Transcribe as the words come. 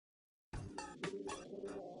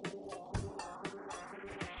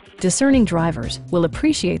discerning drivers will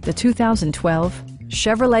appreciate the 2012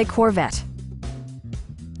 Chevrolet Corvette.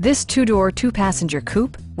 This two-door, two-passenger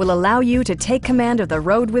coupe will allow you to take command of the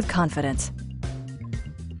road with confidence.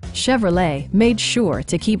 Chevrolet made sure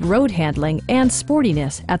to keep road handling and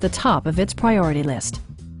sportiness at the top of its priority list.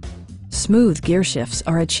 Smooth gear shifts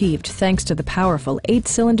are achieved thanks to the powerful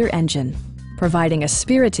 8-cylinder engine, providing a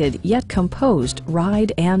spirited yet composed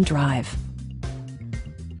ride and drive.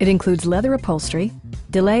 It includes leather upholstery,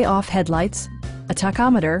 delay-off headlights, a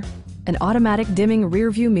tachometer, an automatic dimming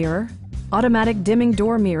rearview mirror, automatic dimming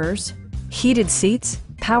door mirrors, heated seats,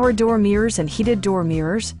 power door mirrors and heated door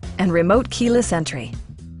mirrors, and remote keyless entry.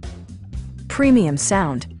 Premium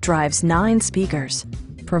sound drives 9 speakers,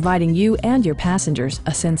 providing you and your passengers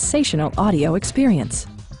a sensational audio experience.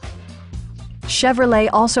 Chevrolet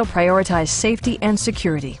also prioritized safety and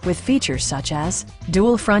security with features such as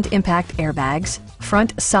dual front impact airbags,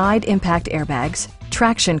 front side impact airbags,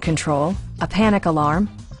 traction control, a panic alarm,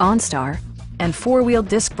 OnStar, and 4-wheel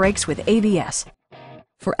disc brakes with ABS.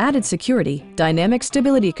 For added security, dynamic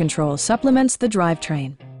stability control supplements the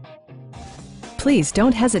drivetrain. Please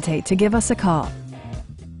don't hesitate to give us a call.